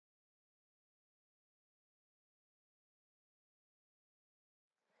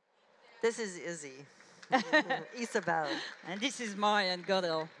This is Izzy. Isabelle. And this is Marian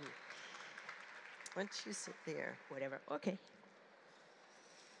Goodell. Why don't you sit there? Whatever. Okay.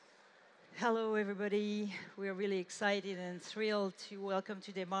 Hello, everybody. We're really excited and thrilled to welcome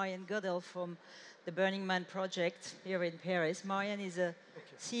today Marian Goodell from the Burning Man Project here in Paris. Marian is a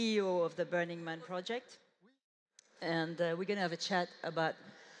CEO of the Burning Man Project. And we're going to have a chat about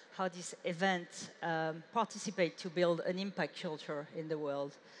how this event participate to build an impact culture in the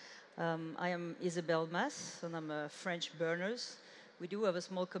world. I am Isabelle Mas, and I'm a French burners. We do have a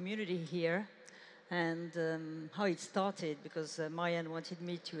small community here, and how it started, because Marian wanted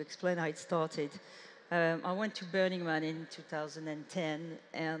me to explain how it started. I went to Burning Man in 2010,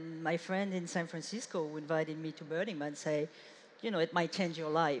 and my friend in San Francisco who invited me to Burning Man say, you know, it might change your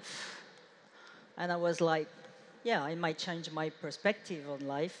life. And I was like, yeah, it might change my perspective on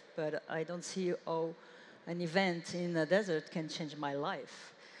life, but I don't see how an event in a desert can change my life.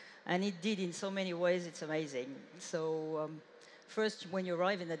 And it did in so many ways, it's amazing. So first, when you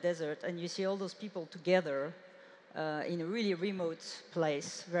arrive in the desert and you see all those people together in a really remote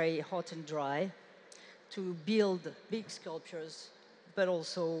place, very hot and dry, to build big sculptures, but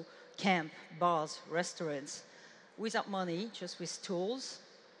also camp, bars, restaurants, without money, just with tools.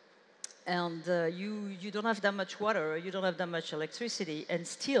 And you don't have that much water, you don't have that much electricity, and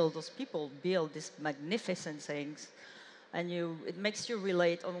still those people build these magnificent things. And it makes you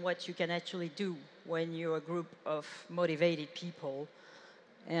relate on what you can actually do when you're a group of motivated people.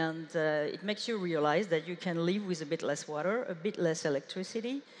 And it makes you realize that you can live with a bit less water, a bit less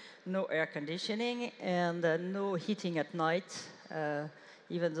electricity, no air conditioning, and no heating at night,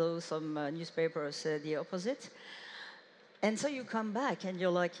 even though some newspapers say the opposite. And so you come back and you're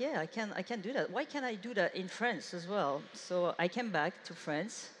like, yeah, I can do that. Why can't I do that in France as well? So I came back to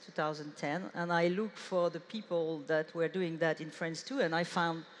France, 2010, and I looked for the people that were doing that in France too, and I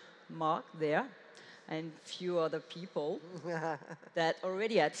found Mark there and a few other people that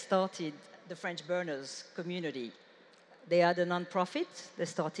already had started the French Burners community. They had a non-profit. They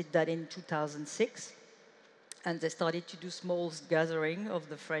started that in 2006, and they started to do small gathering of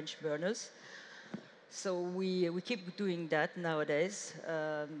the French burners. So we keep doing that nowadays,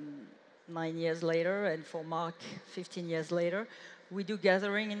 9 years later, and for Mark, 15 years later. We do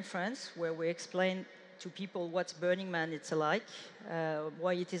gathering in France where we explain to people what's Burning Man it's like,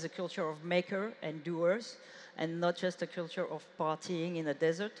 why it is a culture of maker and doers, and not just a culture of partying in a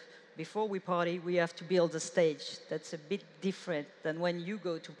desert. Before we party, we have to build a stage. That's a bit different than when you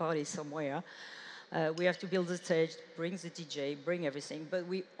go to party somewhere. We have to build the stage, bring the DJ, bring everything, but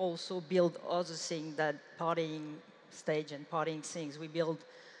we also build other things that partying stage and partying things. We build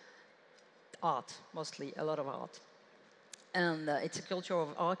art, mostly, a lot of art. And it's a culture of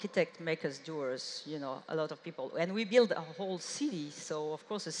architect, makers, doers, you know, a lot of people. And we build a whole city, so of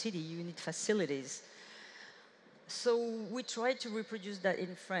course a city, you need facilities. So we try to reproduce that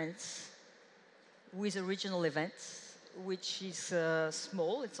in France with original events, which is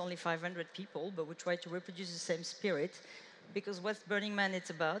small. It's only 500 people, but we try to reproduce the same spirit, because what's Burning Man it's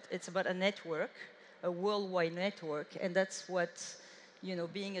about a network, a worldwide network, and that's what, you know,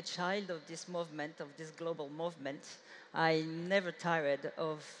 being a child of this movement, of this global movement, I never tired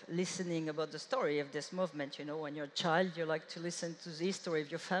of listening about the story of this movement. You know, when you're a child, you like to listen to the history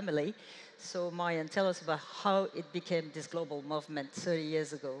of your family. So Marian, tell us about how it became this global movement 30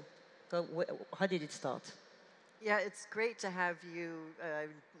 years ago. How did it start? Yeah, it's great to have you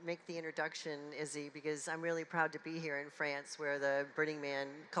make the introduction, Izzy, because I'm really proud to be here in France where the Burning Man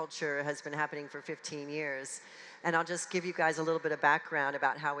culture has been happening for 15 years. And I'll just give you guys a little bit of background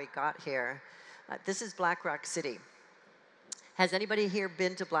about how we got here. This is Black Rock City. Has anybody here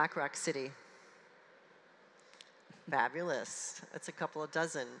been to Black Rock City? Fabulous. That's a couple of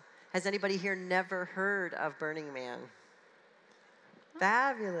dozen. Has anybody here never heard of Burning Man?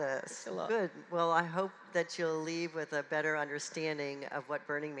 Fabulous. Good. Well, I hope that you'll leave with a better understanding of what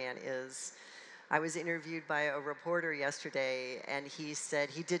Burning Man is. I was interviewed by a reporter yesterday, and he said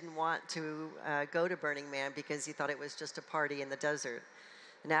he didn't want to go to Burning Man because he thought it was just a party in the desert.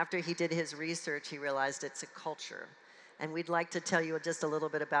 And after he did his research, he realized it's a culture. And we'd like to tell you just a little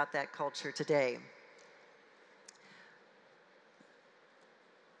bit about that culture today.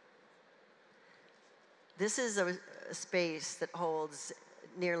 This is a space that holds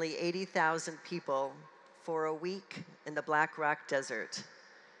nearly 80,000 people for a week in the Black Rock Desert.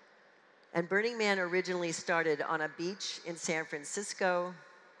 And Burning Man originally started on a beach in San Francisco.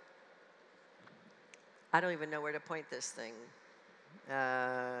 I don't even know where to point this thing.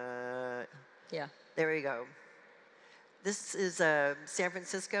 Yeah. There we go. This is San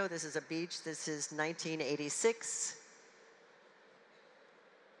Francisco. This is a beach. This is 1986.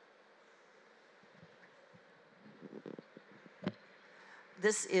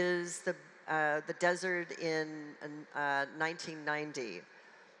 this is the desert in 1990.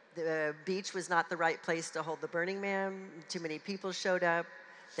 The beach was not the right place to hold the Burning Man. Too many people showed up.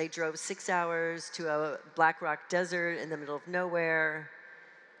 They drove 6 hours to a black rock desert in the middle of nowhere.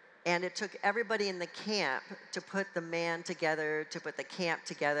 And it took everybody in the camp to put the man together, to put the camp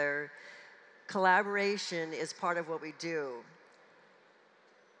together. Collaboration is part of what we do.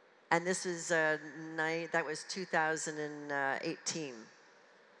 And this is that was 2018.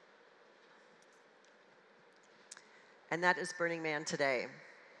 And that is Burning Man today.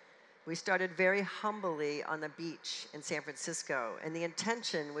 We started very humbly on the beach in San Francisco, and the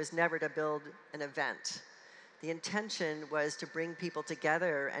intention was never to build an event. The intention was to bring people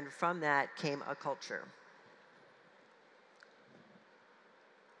together, and from that came a culture.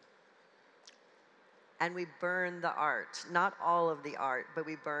 And we burn the art. Not all of the art, but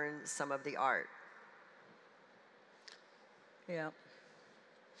we burn some of the art. Yeah.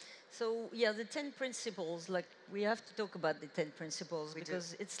 So yeah, the 10 principles, like we have to talk about the 10 principles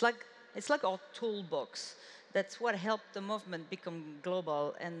because it's like our toolbox. That's what helped the movement become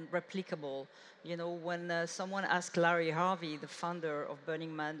global and replicable. You know, when someone asked Larry Harvey, the founder of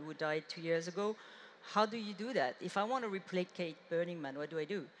Burning Man, who died 2 years ago, how do you do that? If I want to replicate Burning Man, what do I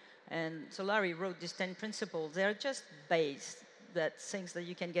do? And so Larry wrote these 10 principles. They're just based, that things that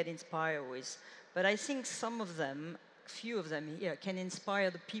you can get inspired with. But I think some of them, few of them here, can inspire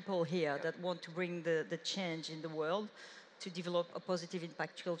the people here that want to bring the change in the world to develop a positive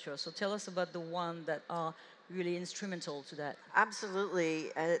impact culture. So tell us about the one that are really instrumental to that.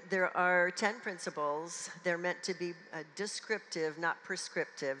 Absolutely. There are 10 principles. They're meant to be descriptive, not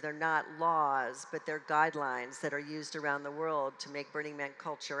prescriptive. They're not laws, but they're guidelines that are used around the world to make Burning Man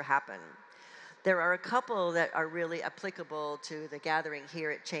culture happen. There are a couple that are really applicable to the gathering here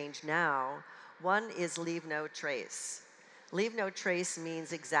at Change Now. One is leave no trace. Leave no trace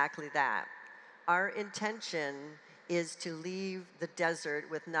means exactly that. Our intention is to leave the desert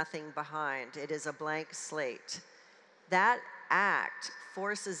with nothing behind. It is a blank slate. That act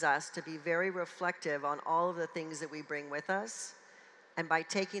forces us to be very reflective on all of the things that we bring with us. And by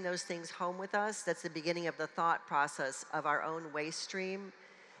taking those things home with us, that's the beginning of the thought process of our own waste stream.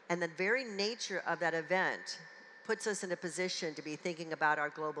 And the very nature of that event puts us in a position to be thinking about our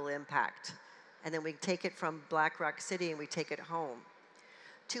global impact. And then we take it from Black Rock City and we take it home.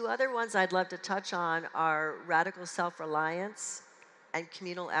 Two other ones I'd love to touch on are radical self-reliance and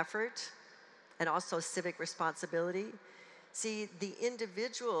communal effort, and also civic responsibility. See, the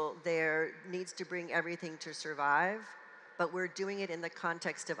individual there needs to bring everything to survive, but we're doing it in the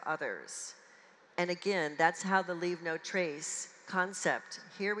context of others. And again, that's how the leave no trace concept.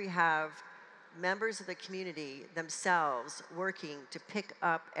 Here we have members of the community themselves working to pick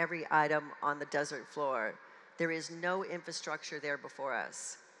up every item on the desert floor. There is no infrastructure there before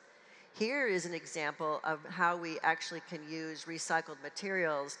us. Here is an example of how we actually can use recycled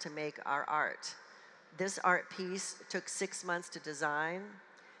materials to make our art. This art piece took 6 months to design,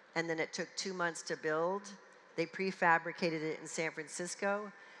 and then it took 2 months to build. They prefabricated it in San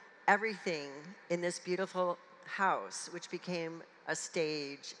Francisco. Everything in this beautiful house, which became a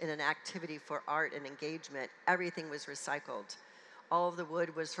stage and an activity for art and engagement, everything was recycled. All of the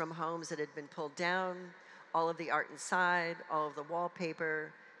wood was from homes that had been pulled down, all of the art inside, all of the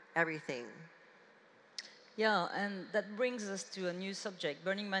wallpaper, everything. Yeah, and that brings us to a new subject.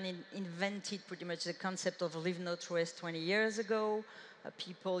 Burning Man invented pretty much the concept of leave no trace 20 years ago.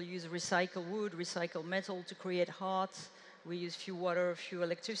 People use recycled wood, recycled metal to create art. We use few water, few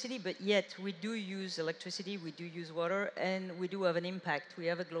electricity, but yet we do use electricity, we do use water, and we do have an impact. We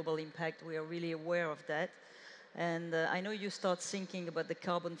have a global impact. We are really aware of that. And I know you start thinking about the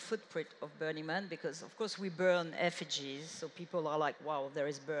carbon footprint of Burning Man because, of course, we burn effigies, so people are like, wow, there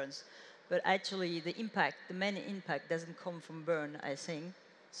is burns. But actually, the impact, the main impact, doesn't come from burn, I think.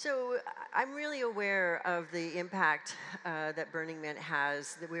 So I'm really aware of the impact that Burning Man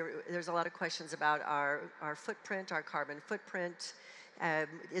has. There's a lot of questions about our footprint, our carbon footprint.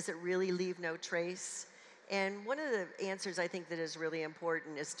 Is it really leave no trace? And one of the answers I think that is really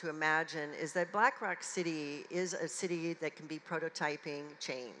important is to imagine is that Black Rock City is a city that can be prototyping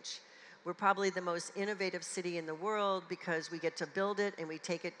change. We're probably the most innovative city in the world because we get to build it and we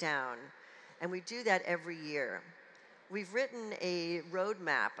take it down. And we do that every year. We've written a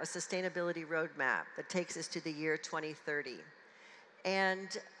roadmap, a sustainability roadmap that takes us to the year 2030. And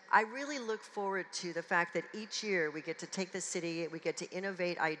I really look forward to the fact that each year we get to take the city, we get to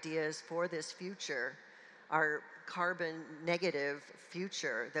innovate ideas for this future, our carbon negative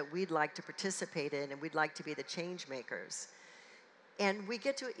future that we'd like to participate in and we'd like to be the change makers. And we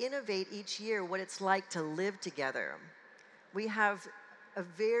get to innovate each year what it's like to live together. We have a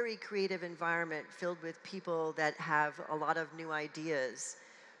very creative environment filled with people that have a lot of new ideas.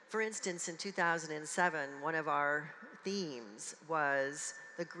 For instance, in 2007, one of our themes was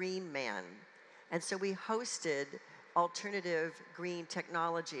the Green Man. And so we hosted alternative green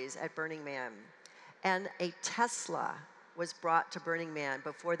technologies at Burning Man. And a Tesla was brought to Burning Man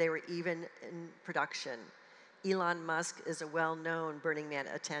before they were even in production. Elon Musk is a well-known Burning Man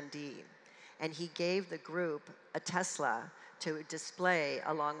attendee, and he gave the group a Tesla to display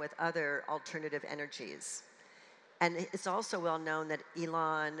along with other alternative energies. And it's also well known that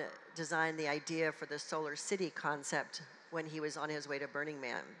Elon designed the idea for the solar city concept when he was on his way to Burning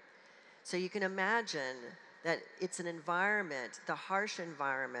Man. So you can imagine that it's an environment, the harsh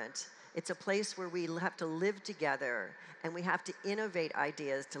environment. It's a place where we have to live together and we have to innovate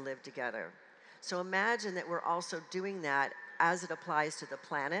ideas to live together. So imagine that we're also doing that as it applies to the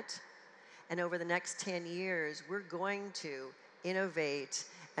planet. And over the next 10 years, we're going to innovate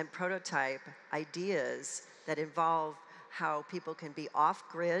and prototype ideas that involve how people can be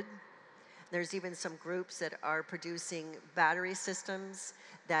off-grid. There's even some groups that are producing battery systems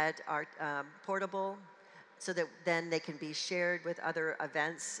that are portable, so that then they can be shared with other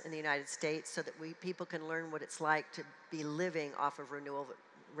events in the United States, so that people can learn what it's like to be living off of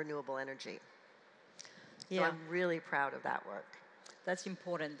renewable energy. Yeah. So I'm really proud of that work. That's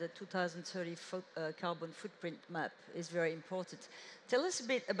important. The 2030 carbon footprint map is very important. Tell us a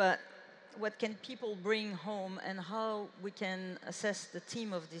bit about what can people bring home and how we can assess the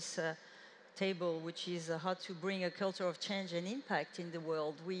theme of this table, which is how to bring a culture of change and impact in the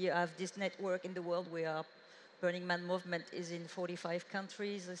world. We have this network in the world. Burning Man movement is in 45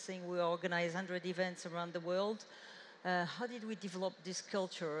 countries. I think we organize 100 events around the world. How did we develop this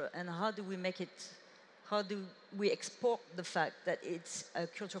culture, and how do we export the fact that it's a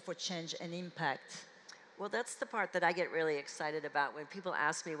culture for change and impact? Well, that's the part that I get really excited about. When people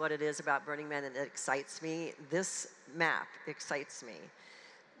ask me what it is about Burning Man and it excites me, this map excites me.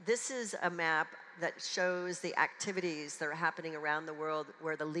 This is a map that shows the activities that are happening around the world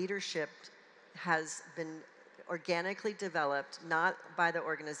where the leadership has been organically developed, not by the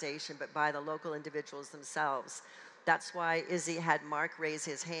organization, but by the local individuals themselves. That's why Izzy had Mark raise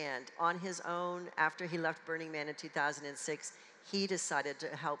his hand. On his own, after he left Burning Man in 2006, he decided to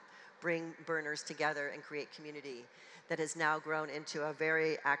help bring burners together and create community that has now grown into a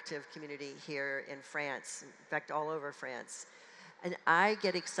very active community here in France, in fact, all over France. And I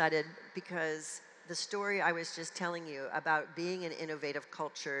get excited because the story I was just telling you about being an innovative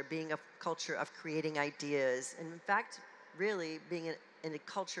culture, being a culture of creating ideas, and in fact, really being in a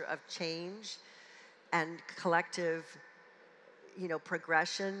culture of change and collective,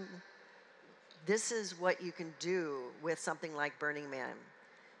 progression. This is what you can do with something like Burning Man.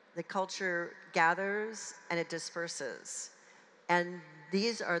 The culture gathers and it disperses. And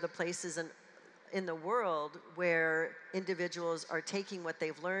these are the places in the world where individuals are taking what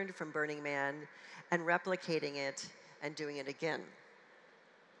they've learned from Burning Man and replicating it and doing it again.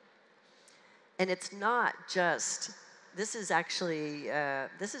 And it's not just, this is Midburn.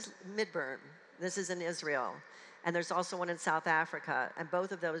 This is in Israel. And there's also one in South Africa. And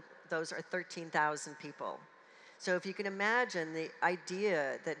both of those are 13,000 people. So if you can imagine the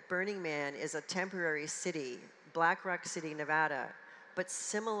idea that Burning Man is a temporary city, Black Rock City, Nevada, but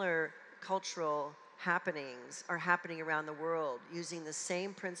similar cultural happenings are happening around the world using the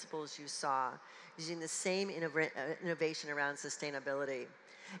same principles you saw, using the same innovation around sustainability.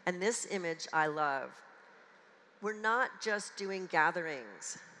 And this image I love. We're not just doing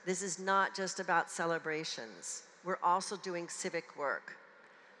gatherings. This is not just about celebrations. We're also doing civic work.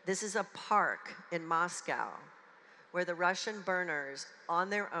 This is a park in Moscow where the Russian burners, on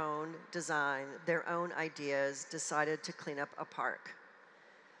their own design, their own ideas, decided to clean up a park.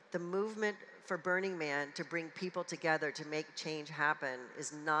 The movement for Burning Man to bring people together to make change happen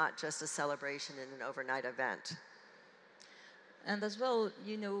is not just a celebration in an overnight event. And as well,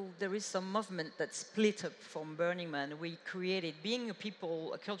 there is some movement that split up from Burning Man. We created, being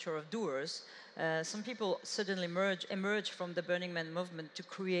a culture of doers, some people suddenly emerge from the Burning Man movement to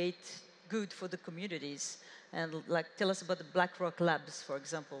create good for the communities. And tell us about the Black Rock Labs, for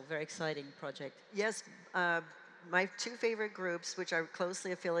example, very exciting project. Yes, my two favorite groups, which are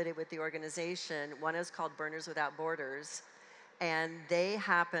closely affiliated with the organization, one is called Burners Without Borders, and they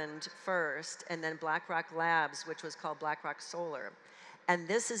happened first, and then Black Rock Labs, which was called Black Rock Solar. And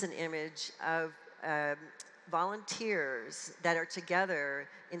this is an image of volunteers that are together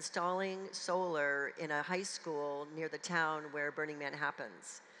installing solar in a high school near the town where Burning Man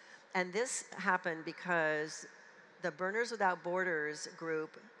happens. And this happened because the Burners Without Borders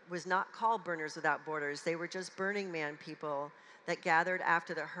group was not called Burners Without Borders. They were just Burning Man people that gathered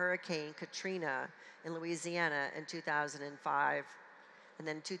after the Hurricane Katrina in Louisiana in 2005. And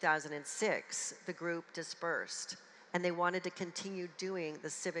then in 2006, the group dispersed. And they wanted to continue doing the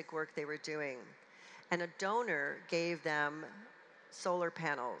civic work they were doing. And a donor gave them solar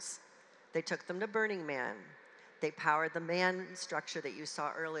panels. They took them to Burning Man. They powered the man structure that you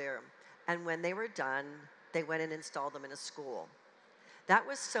saw earlier. And when they were done, they went and installed them in a school. That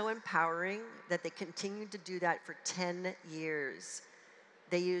was so empowering that they continued to do that for 10 years.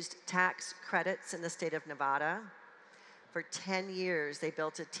 They used tax credits in the state of Nevada. For 10 years, they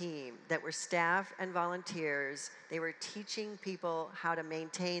built a team that were staff and volunteers. They were teaching people how to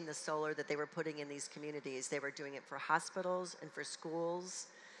maintain the solar that they were putting in these communities. They were doing it for hospitals and for schools.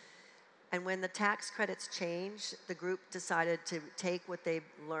 And when the tax credits changed, the group decided to take what they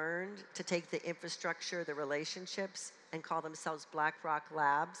learned, to take the infrastructure, the relationships, and call themselves Black Rock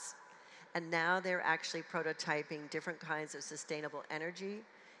Labs. And now they're actually prototyping different kinds of sustainable energy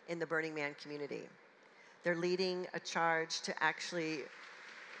in the Burning Man community. They're leading a charge to actually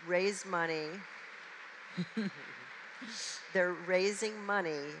raise money. They're raising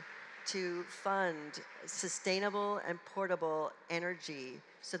money to fund sustainable and portable energy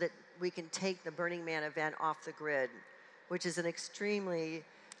so that we can take the Burning Man event off the grid, which is an extremely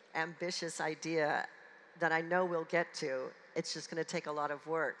ambitious idea that I know we'll get to. It's just going to take a lot of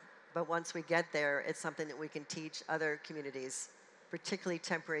work. But once we get there, it's something that we can teach other communities, particularly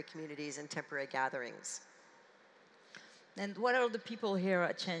temporary communities and temporary gatherings. And what are the people here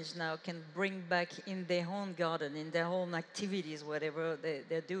at Change Now can bring back in their own garden, in their own activities, whatever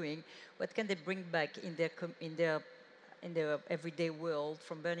they're doing? What can they bring back in their everyday world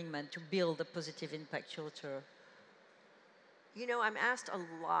from Burning Man to build a positive impact shelter? You know, I'm asked a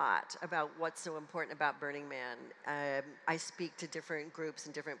lot about what's so important about Burning Man. I speak to different groups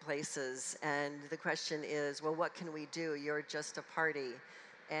in different places, and the question is, well, what can we do? You're just a party.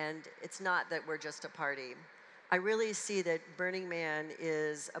 And it's not that we're just a party. I really see that Burning Man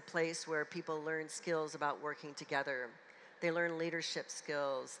is a place where people learn skills about working together. They learn leadership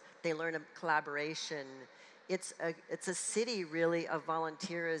skills. They learn collaboration. It's a city, really, of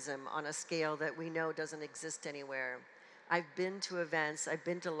volunteerism on a scale that we know doesn't exist anywhere. I've been to events. I've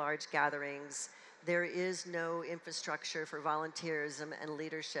been to large gatherings. There is no infrastructure for volunteerism and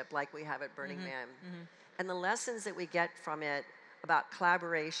leadership like we have at Burning Man. And the lessons that we get from it about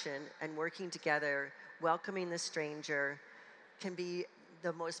collaboration and working together, welcoming the stranger, can be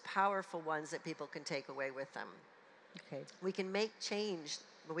the most powerful ones that people can take away with them. Okay. We can make change,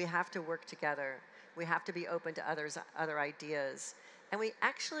 but we have to work together. We have to be open to other ideas. And we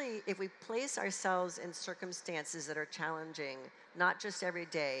actually, if we place ourselves in circumstances that are challenging, not just every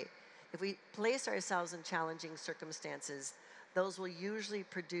day, if we place ourselves in challenging circumstances, those will usually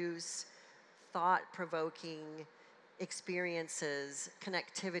produce thought-provoking experiences,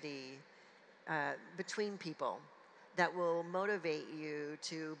 connectivity between people that will motivate you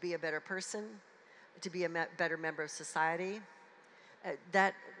to be a better person, to be a better member of society.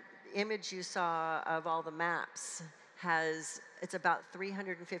 That image you saw of all the maps it's about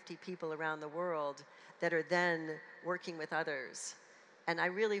 350 people around the world that are then working with others. And I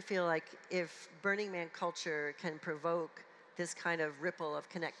really feel like if Burning Man culture can provoke this kind of ripple of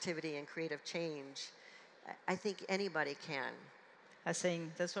connectivity and creative change, I think anybody can. I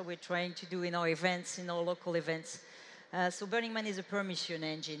think that's what we're trying to do in our events, in our local events. So Burning Man is a permission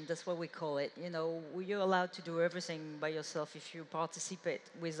engine. That's what we call it. You know, you're allowed to do everything by yourself. If you participate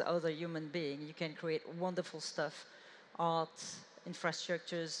with other human beings, you can create wonderful stuff. Art,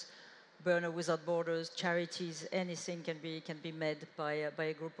 infrastructures, Burner Without Borders, charities, anything can be made by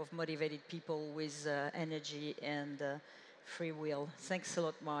a group of motivated people with energy and free will. Thanks a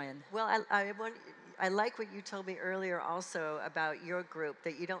lot, Marian. Well, I like what you told me earlier also about your group,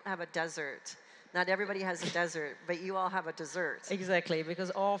 that you don't have a desert. Not everybody has a desert, but you all have a dessert. Exactly,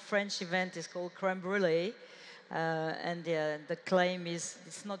 because our French event is called crème brûlée. And the claim is,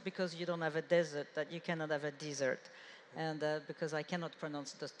 it's not because you don't have a desert that you cannot have a dessert. And because I cannot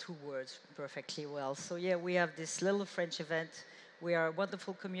pronounce those two words perfectly well. So yeah, we have this little French event. We are a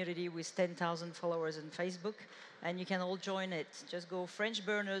wonderful community with 10,000 followers on Facebook, and you can all join it. Just go French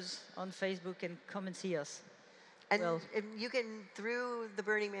Burners on Facebook and come and see us. And you can, through the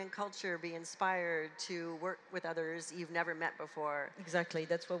Burning Man culture, be inspired to work with others you've never met before. Exactly,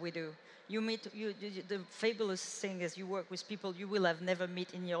 that's what we do. You meet, the fabulous thing is you work with people you will have never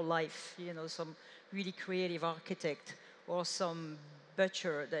met in your life. You know, some really creative architect or some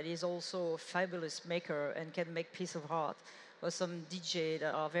butcher that is also a fabulous maker and can make piece of art. or some DJ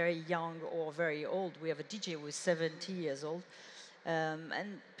that are very young or very old. We have a DJ who is 70 years old.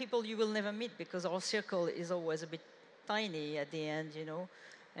 And people you will never meet because our circle is always a bit tiny at the end, you know.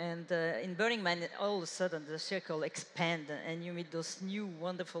 And in Burning Man, all of a sudden the circle expands and you meet those new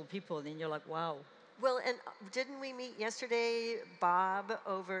wonderful people and you're like, wow. Well, and didn't we meet yesterday Bob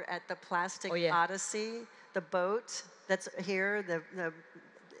over at the Plastic Oh, yeah. Odyssey, the boat that's here?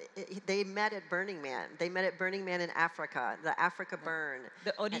 They met at Burning Man. They met at Burning Man in Africa, the Africa Burn.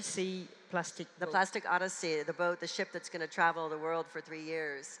 The Odyssey plastic The boat. Plastic Odyssey, the boat, the ship that's going to travel the world for 3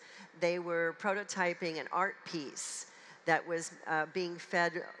 years. They were prototyping an art piece that was being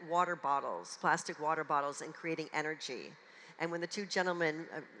fed water bottles, plastic water bottles, and creating energy. And when the two gentlemen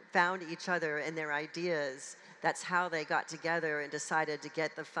found each other and their ideas, that's how they got together and decided to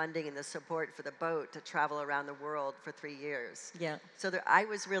get the funding and the support for the boat to travel around the world for 3 years. Yeah. So I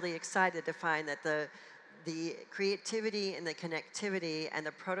was really excited to find that the creativity and the connectivity and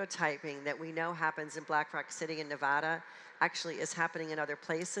the prototyping that we know happens in Black Rock City in Nevada actually is happening in other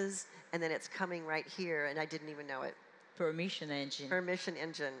places, and then it's coming right here, and I didn't even know it. Permission engine. Permission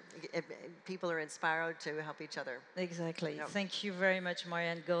engine. People are inspired to help each other. Exactly. Yep. Thank you very much,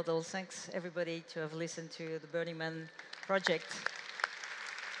 Marian Goodell. Thanks, everybody, to have listened to the Burning Man project.